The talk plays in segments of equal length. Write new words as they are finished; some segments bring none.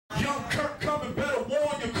Young Kirk coming, better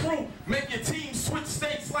warn your crew. Make your team switch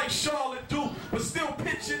states like Charlotte do, but still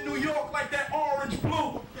pitch in New York like that orange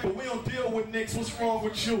blue. But we don't deal with Knicks, what's wrong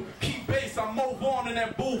with you? Keep base, I move on in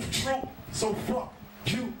that booth, true. So fuck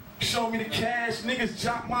you, show me the cash. Niggas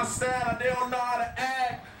jock my style, they don't know how to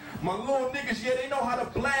act. My little niggas, yeah, they know how to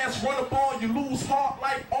blast. Run up on you, lose heart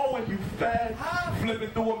like Owen, you fag. Flipping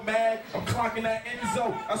through a mag, I'm clocking that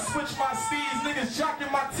Enzo. I switch my steeds, niggas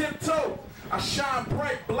jocking my tiptoe. I shine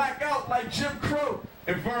bright, black out like Jim Crow,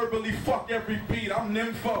 and verbally fuck every beat. I'm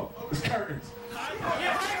Nympho. It's curtains. You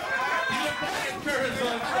look like curtains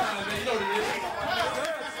on time, man. You know what it is.